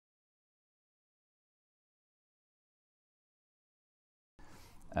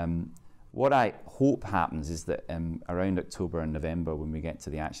What I hope happens is that around October and November, when we get to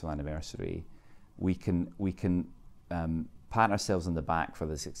the actual anniversary, we can pat ourselves on the back for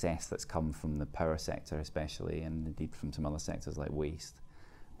the success that's come from the power sector especially, and indeed from some other sectors like waste,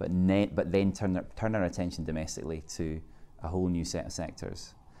 but then turn our attention domestically to a whole new set of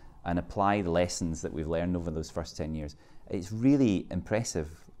sectors and apply the lessons that we've learned over those first 10 years. It's really impressive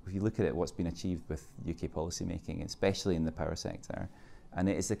if you look at it, what's been achieved with UK policymaking, especially in the power sector. And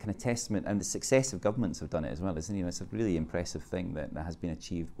it is a kind of testament, and the successive governments have done it as well, isn't it? It's a really impressive thing that has been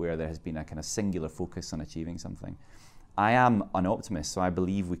achieved where there has been a kind of singular focus on achieving something. I am an optimist, so I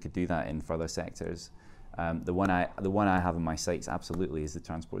believe we could do that in further sectors. The one I have in my sights absolutely is the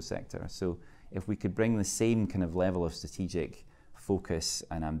transport sector. So if we could bring the same kind of level of strategic focus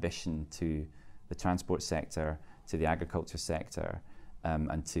and ambition to the transport sector, to the agriculture sector,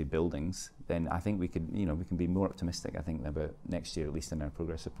 and to buildings, then I think we could, we can be more optimistic, I think, about next year, at least in our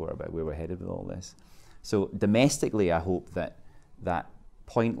progress report, about where we're headed with all this. So domestically, I hope that that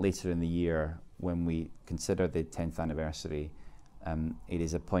point later in the year when we consider the 10th anniversary, it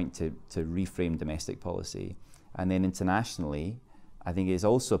is a point to reframe domestic policy. And then internationally, I think it is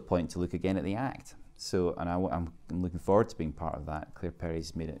also a point to look again at the Act. So, and I'm looking forward to being part of that. Claire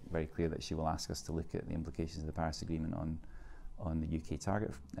Perry's made it very clear that she will ask us to look at the implications of the Paris Agreement on the UK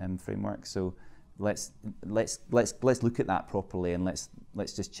target framework. So let's look at that properly, and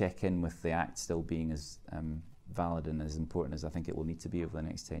let's just check in with the Act still being as valid and as important as I think it will need to be over the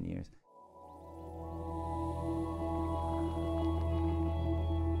next 10 years.